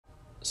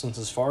Since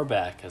as far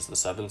back as the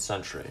 7th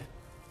century,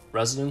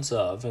 residents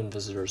of and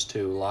visitors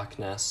to Loch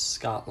Ness,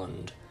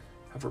 Scotland,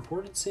 have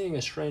reported seeing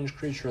a strange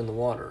creature in the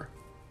water,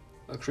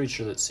 a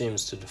creature that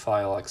seems to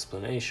defy all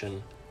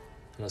explanation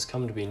and has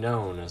come to be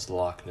known as the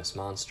Loch Ness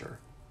Monster.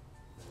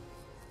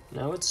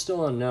 Now, it's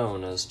still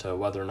unknown as to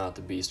whether or not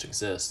the beast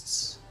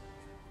exists,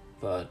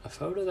 but a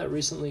photo that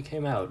recently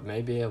came out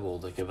may be able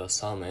to give us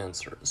some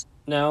answers.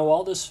 Now,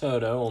 while this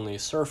photo only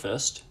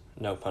surfaced,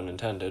 no pun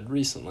intended,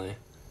 recently,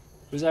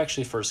 it was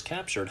actually first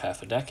captured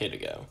half a decade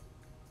ago.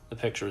 The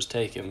picture was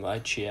taken by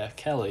Chia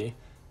Kelly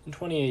in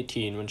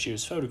 2018 when she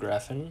was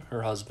photographing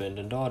her husband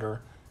and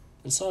daughter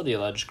and saw the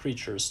alleged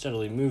creature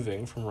steadily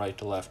moving from right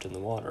to left in the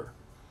water.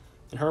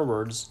 In her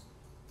words,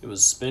 it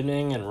was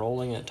spinning and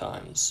rolling at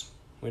times.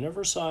 We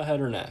never saw a head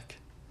or neck.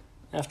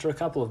 After a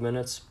couple of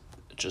minutes,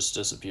 it just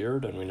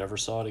disappeared and we never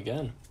saw it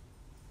again.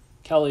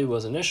 Kelly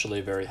was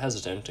initially very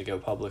hesitant to go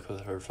public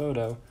with her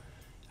photo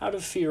out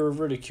of fear of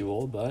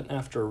ridicule, but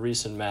after a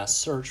recent mass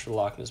search for the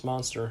Loch Ness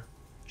Monster,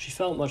 she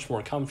felt much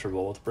more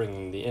comfortable with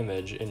bringing the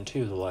image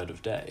into the light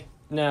of day.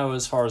 Now,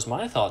 as far as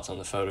my thoughts on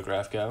the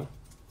photograph go,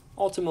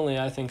 ultimately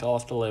I think I'll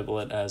have to label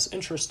it as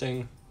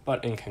interesting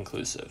but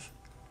inconclusive.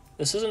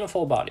 This isn't a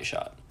full body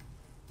shot,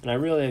 and I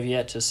really have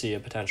yet to see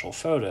a potential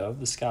photo of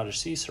the Scottish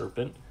sea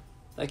serpent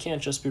that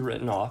can't just be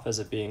written off as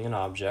it being an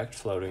object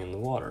floating in the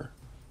water.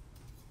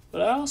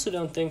 But I also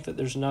don't think that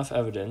there's enough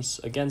evidence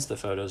against the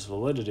photo's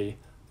validity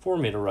for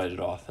me to write it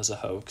off as a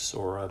hoax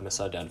or a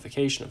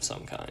misidentification of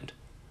some kind.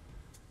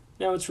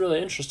 Now, what's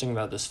really interesting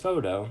about this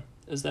photo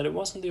is that it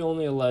wasn't the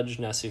only alleged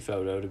Nessie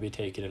photo to be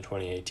taken in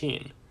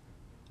 2018.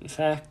 In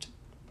fact,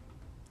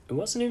 it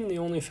wasn't even the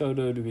only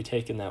photo to be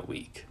taken that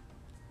week.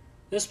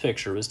 This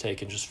picture was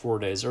taken just 4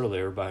 days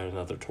earlier by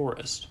another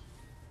tourist.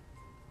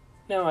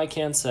 Now, I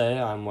can't say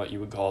I'm what you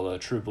would call a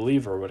true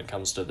believer when it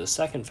comes to this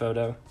second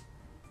photo,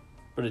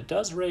 but it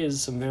does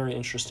raise some very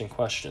interesting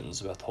questions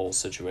about the whole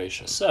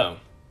situation. So,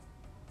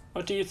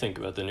 what do you think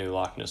about the new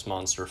Loch Ness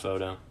Monster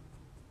photo?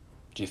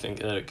 Do you think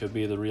that it could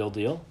be the real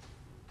deal?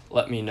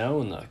 Let me know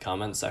in the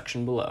comment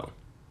section below.